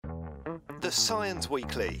to Science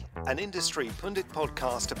Weekly, an industry pundit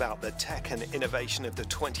podcast about the tech and innovation of the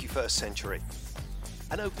 21st century.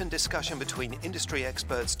 An open discussion between industry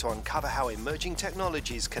experts to uncover how emerging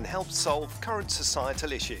technologies can help solve current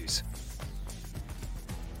societal issues.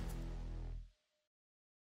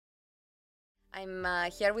 I'm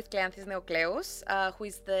here with Kleanthis Neokleous, who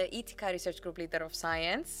is the Etica Research Group Leader of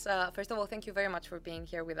CYENS. First of all, thank you very much for being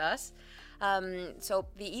here with us. So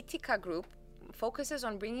the Etica Group focuses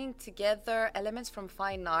on bringing together elements from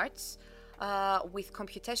fine arts with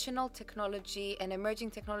computational technology and emerging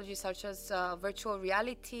technologies such as virtual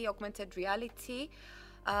reality, augmented reality.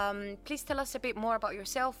 Please tell us a bit more about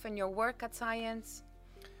yourself and your work at CYENS.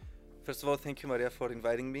 First of all, thank you, Maria, for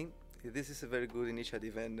inviting me. This is a very good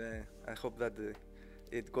initiative, and I hope that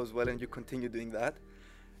it goes well and you continue doing that.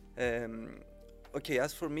 Okay,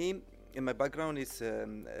 as for me, my background is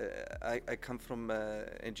I come from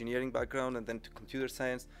engineering background and then to computer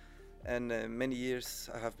science, and many years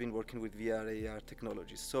I have been working with VR, AR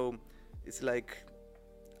technologies. So it's like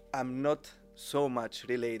I'm not so much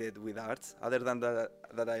related with arts, other than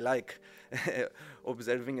that I like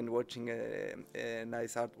observing and watching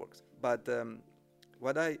nice artworks. But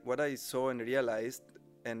what I saw and realized,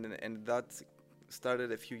 and that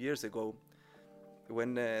started a few years ago,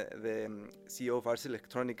 when the CEO of Ars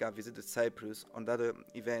Electronica visited Cyprus on that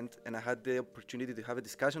event, and I had the opportunity to have a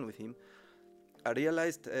discussion with him, I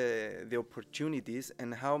realized the opportunities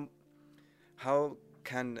and how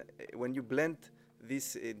can, when you blend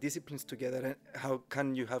these disciplines together, how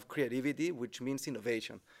can you have creativity, which means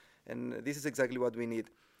innovation. And this is exactly what we need.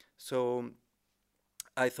 So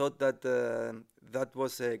I thought that that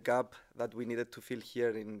was a gap that we needed to fill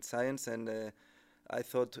here in science, and I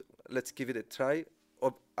thought, let's give it a try.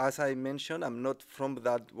 As I mentioned, I'm not from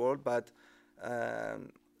that world, but I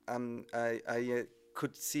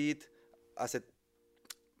could see it as a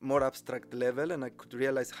more abstract level, and I could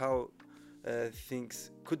realize how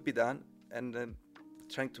things could be done, and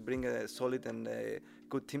trying to bring a solid and a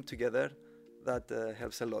good team together, that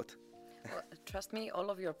helps a lot. Well, trust me, all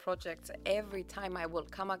of your projects, every time I will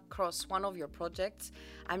come across one of your projects,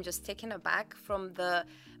 I'm just taken aback from the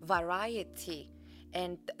variety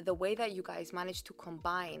and the way that you guys manage to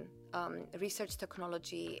combine research,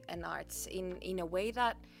 technology, and arts in a way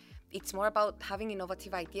that it's more about having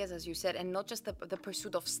innovative ideas, as you said, and not just the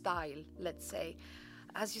pursuit of style, let's say.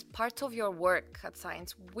 As part of your work at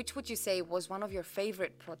CYENS, which would you say was one of your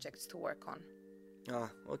favorite projects to work on?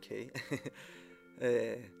 Okay.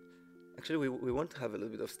 Actually, we want to have a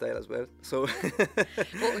little bit of style as well. So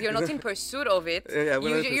well, you're not in pursuit of it. Yeah,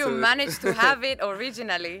 you managed to have it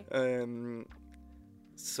originally.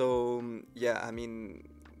 So yeah, I mean,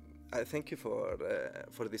 I thank you for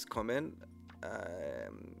this comment.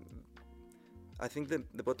 I think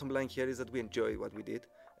the bottom line here is that we enjoy what we did,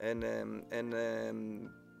 and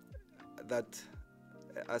that,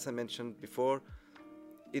 as I mentioned before,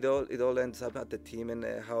 it all ends up at the team and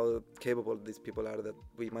how capable these people are that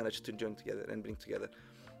we managed to join together and bring together.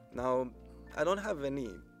 Now, I don't have any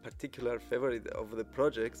particular favorite of the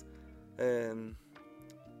projects,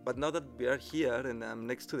 but now that we are here and I'm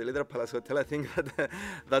next to the Leader Palace Hotel, I think that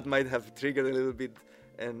that might have triggered a little bit,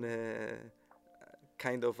 and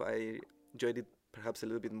kind of I enjoyed it perhaps a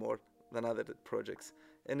little bit more than other projects.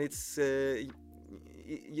 And it's,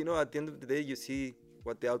 you know, at the end of the day, you see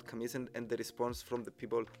what the outcome is and the response from the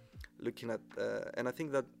people looking at, and I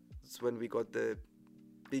think that's when we got the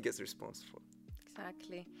biggest response for.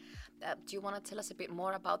 Exactly. Do you want to tell us a bit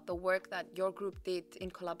more about the work that your group did in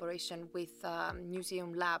collaboration with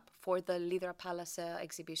Museum Lab for the Leader Palace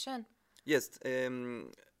exhibition? Yes,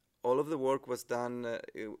 all of the work was done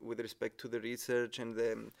with respect to the research and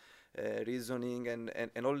the reasoning,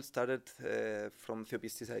 and all started from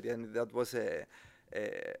Theopistis' idea, and that was a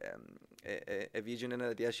vision and an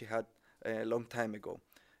idea she had a long time ago.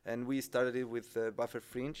 And we started it with Buffer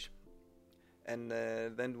Fringe, and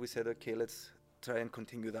then we said, okay, let's try and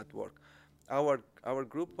continue that work. Our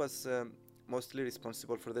group was mostly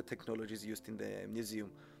responsible for the technologies used in the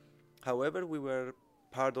museum. However, we were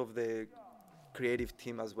part of the creative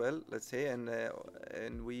team as well, let's say,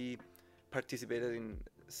 and we participated in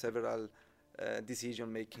several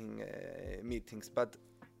decision-making meetings. But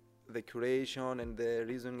the curation and the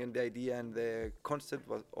reasoning and the idea and the concept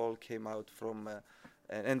all came out from,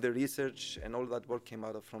 and the research and all that work came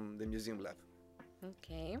out from the Museum Lab.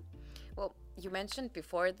 Okay. Well, you mentioned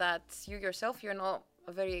before that you yourself, you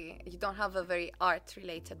don't have a very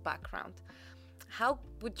art-related background. How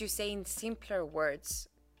would you say, in simpler words,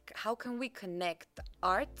 how can we connect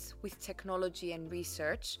art with technology and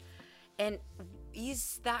research? And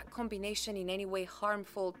is that combination in any way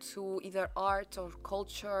harmful to either art or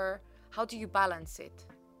culture? How do you balance it?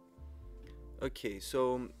 Okay,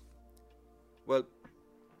 so, well,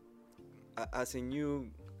 as a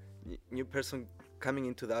new person coming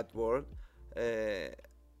into that world,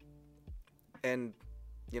 and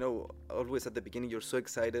always at the beginning you're so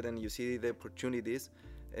excited and you see the opportunities.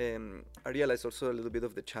 I realize also a little bit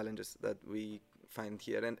of the challenges that we find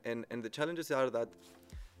here, and the challenges are that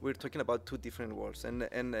we're talking about two different worlds, and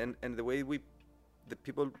the way the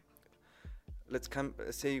people,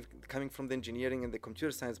 coming from the engineering and the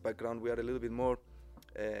computer science background, we are a little bit more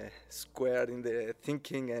square in the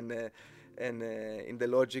thinking and in the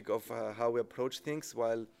logic of how we approach things,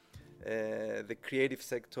 while the creative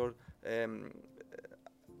sector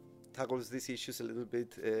tackles these issues a little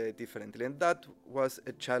bit differently. And that was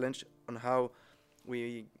a challenge on how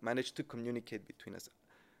we managed to communicate between us.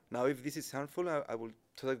 Now, if this is harmful, I will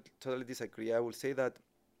totally disagree. I will say that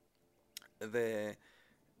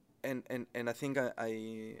and I think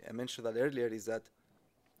I mentioned that earlier, is that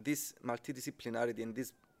this multidisciplinarity and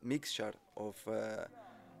this mixture of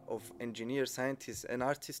engineers, scientists, and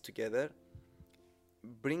artists together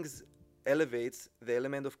elevates the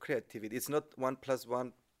element of creativity. It's not 1 +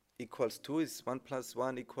 1 = 2, it's 1 +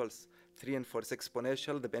 1 = 3 and 4. It's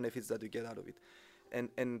exponential, the benefits that you get out of it.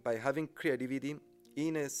 And by having creativity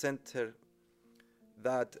in a center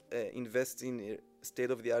that invests in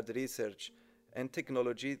state-of-the-art research and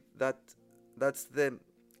technology, that's the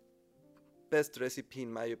best recipe,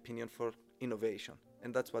 in my opinion, for innovation.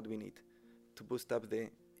 And that's what we need to boost up the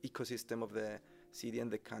ecosystem of the city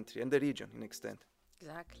and the country and the region in extent.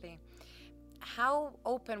 Exactly. How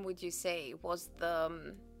open would you say was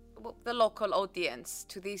the local audience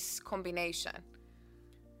to this combination?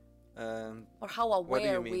 Or how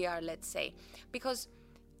aware we are, let's say? Because,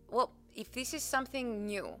 well, if this is something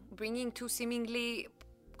new, bringing two seemingly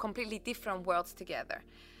completely different worlds together,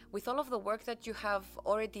 with all of the work that you have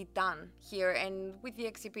already done here and with the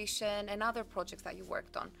exhibition and other projects that you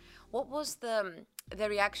worked on, what was the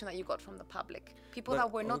reaction that you got from the public? People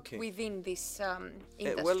that were not within this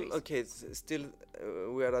industries. Well, okay, it's still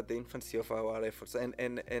we are at the infancy of our efforts, and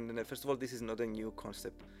first of all, this is not a new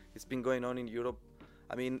concept. It's been going on in Europe.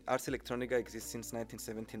 I mean, Ars Electronica exists since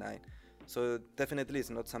 1979, so definitely it's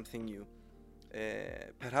not something new.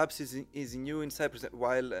 Perhaps is new in Cyprus,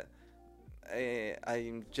 while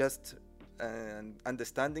I'm just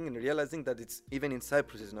understanding and realizing that it's even in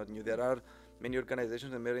Cyprus is not new. There are many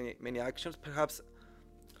organizations and many actions, perhaps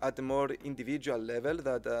at a more individual level,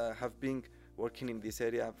 that have been working in this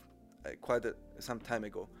area quite some time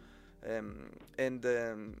ago, and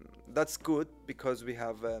that's good, because we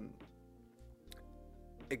have a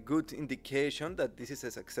good indication that this is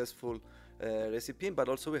a successful recipe, but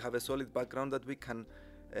also we have a solid background that we can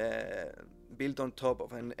build on top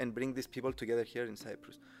of and bring these people together here in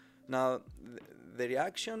Cyprus. Now, the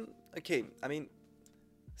reaction, okay, I mean,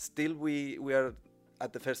 still we are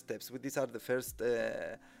at the first steps. These are the first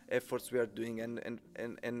efforts we are doing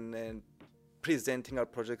and presenting our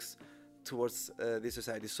projects towards the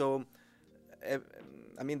society. So,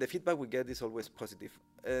 I mean, the feedback we get is always positive.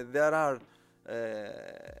 There are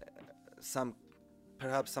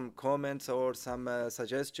perhaps some comments or some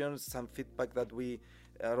suggestions, some feedback that we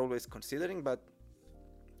are always considering, but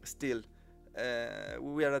still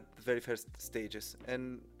we are at the very first stages,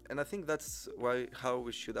 and I think that's how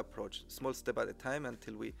we should approach, small step at a time,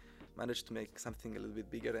 until we manage to make something a little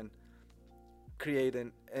bit bigger and create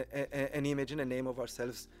an image and a name of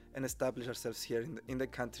ourselves and establish ourselves here in the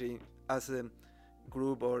country as a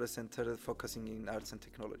group or a center focusing in arts and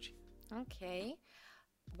technology. Okay.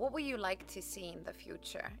 What would you like to see in the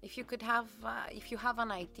future? If you have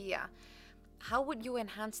an idea, how would you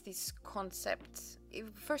enhance this concept?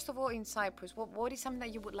 First of all, in Cyprus, what is something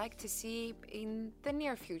that you would like to see in the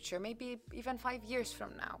near future, maybe even 5 years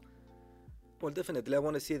from now? Well, definitely, I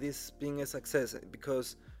want to see this being a success,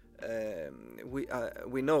 because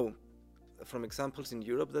we know from examples in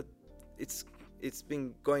Europe that it's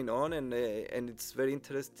been going on, and it's very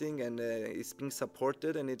interesting, and it's being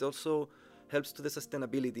supported, and it also helps to the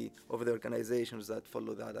sustainability of the organizations that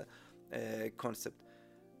follow that concept.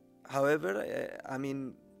 However, I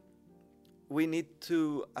mean, we need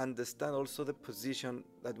to understand also the position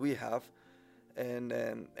that we have,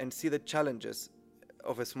 and see the challenges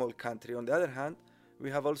of a small country. On the other hand,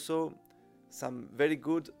 we have also some very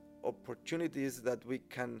good opportunities that we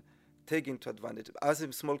can take into advantage. As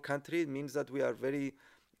a small country, it means that we are very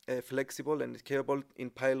flexible and capable in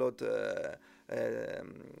pilot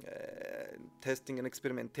testing and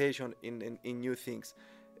experimentation in new things.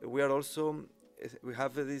 We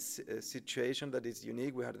have this situation that is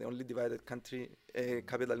unique. We are the only divided country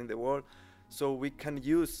capital in the world, so we can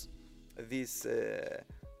use this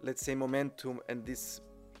let's say, momentum and this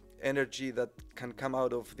energy that can come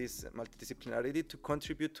out of this multidisciplinarity to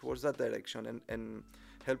contribute towards that direction and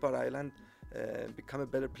help our island become a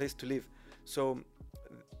better place to live. So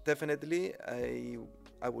definitely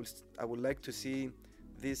I would like to see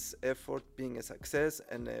this effort being a success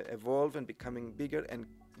and evolve and becoming bigger and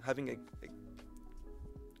having a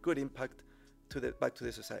good impact back to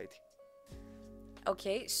the society.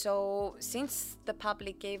 Okay, so since the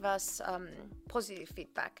public gave us positive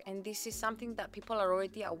feedback, and this is something that people are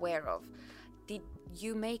already aware of, did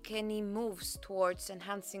you make any moves towards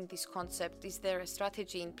enhancing this concept? Is there a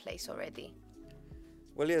strategy in place already?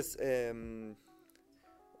 Well, yes.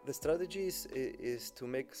 The strategy is to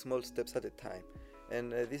make small steps at a time,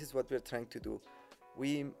 and this is what we're trying to do.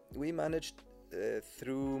 We managed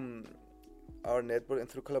through our network and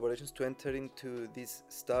through collaborations to enter into this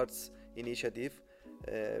STARTS initiative,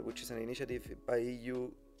 which is an initiative by EU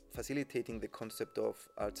facilitating the concept of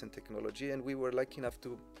arts and technology, and we were lucky enough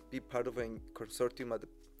to be part of a consortium at the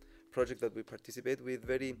project that we participate with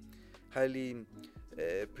very highly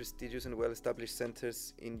prestigious and well-established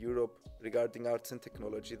centers in Europe regarding arts and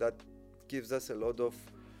technology. That gives us a lot of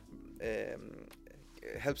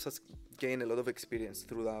helps us gain a lot of experience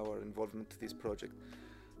through our involvement to this project.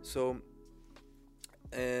 So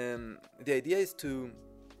the idea is to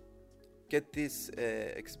get this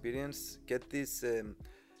experience, get these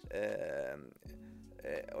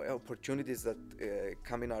opportunities that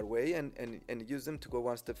come in our way and use them to go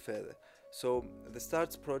one step further. So the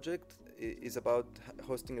STARTS project is about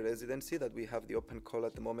hosting a residency that we have the open call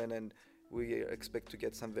at the moment, and we expect to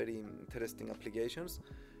get some very interesting applications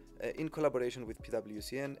in collaboration with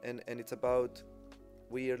PwC, and it's about,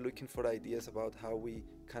 we are looking for ideas about how we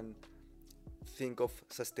can think of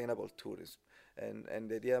sustainable tourism, and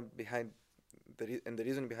the idea behind the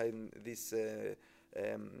reason behind this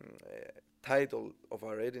title of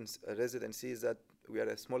our residency is that we are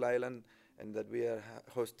a small island and that we are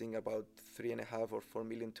hosting about 3.5 or 4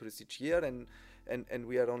 million tourists each year, and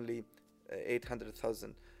we are only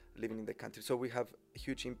 800,000 living in the country. So we have a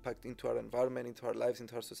huge impact into our environment, into our lives,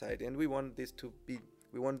 into our society, and we want this to be,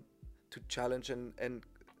 we want to challenge and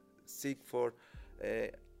seek for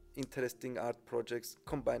interesting art projects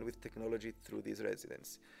combined with technology through this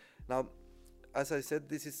residency. Now, as I said,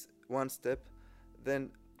 this is one step.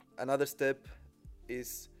 Then another step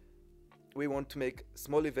is we want to make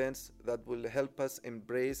small events that will help us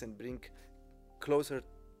embrace and bring closer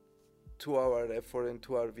to our effort and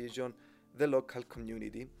to our vision the local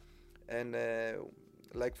community. And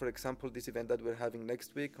like, for example, this event that we're having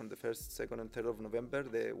next week on the 1st, 2nd and 3rd of November,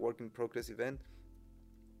 the Work in Progress event,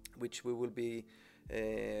 which we will be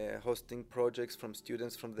hosting projects from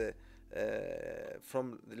students from the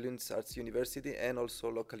Linz Arts University and also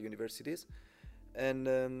local universities. And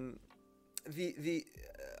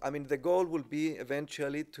the goal will be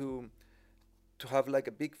eventually to have like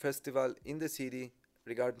a big festival in the city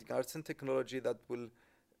regarding arts and technology that will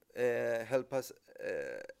help us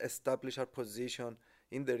establish our position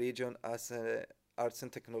in the region as an arts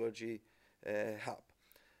and technology hub.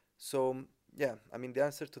 So yeah, the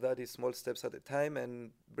answer to that is small steps at a time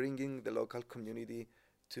and bringing the local community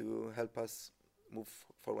to help us move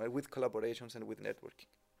forward with collaborations and with networking.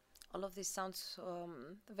 All of this sounds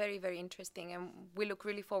very, very interesting, and we look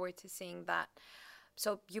really forward to seeing that.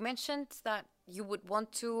 So you mentioned that you would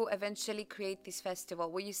want to eventually create this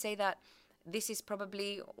festival. Will you say that this is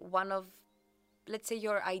probably one of, let's say,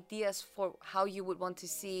 your ideas for how you would want to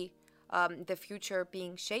see the future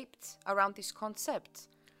being shaped around this concept?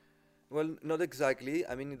 Well, not exactly.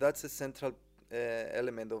 That's a central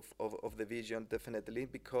element of the vision, definitely,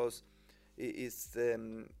 because is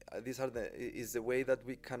the way that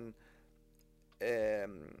we can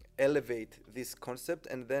elevate this concept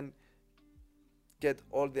and then get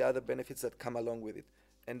all the other benefits that come along with it,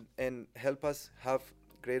 and help us have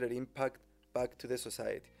greater impact back to the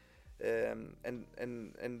society, and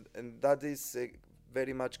that is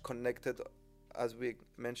very much connected, as we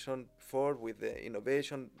mentioned before, with the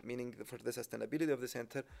innovation, meaning for the sustainability of the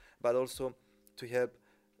center, but also to help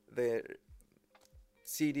the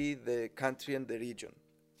city, the country, and the region.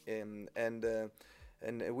 And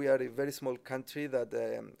we are a very small country that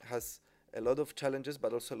has a lot of challenges,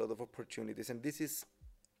 but also a lot of opportunities. And this is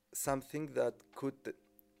something that could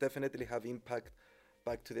definitely have impact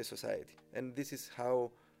back to the society. And this is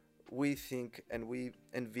how we think and we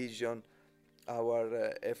envision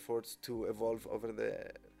our efforts to evolve over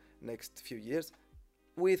the next few years,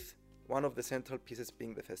 with one of the central pieces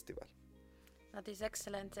being the festival. That is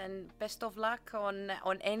excellent, and best of luck on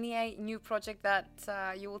any new project that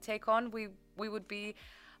you will take on. We would be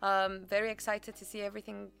Very excited to see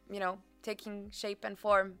everything, taking shape and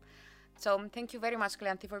form. So thank you very much,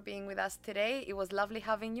 Kleanthis, for being with us today. It was lovely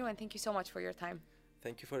having you, and thank you so much for your time.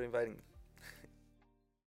 Thank you for inviting me.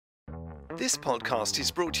 This podcast is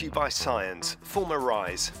brought to you by CYENS, former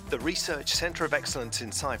RISE, the Research Centre of Excellence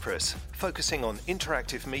in Cyprus, focusing on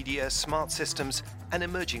interactive media, smart systems and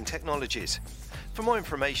emerging technologies. For more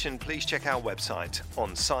information, please check our website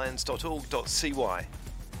on cyens.org.cy.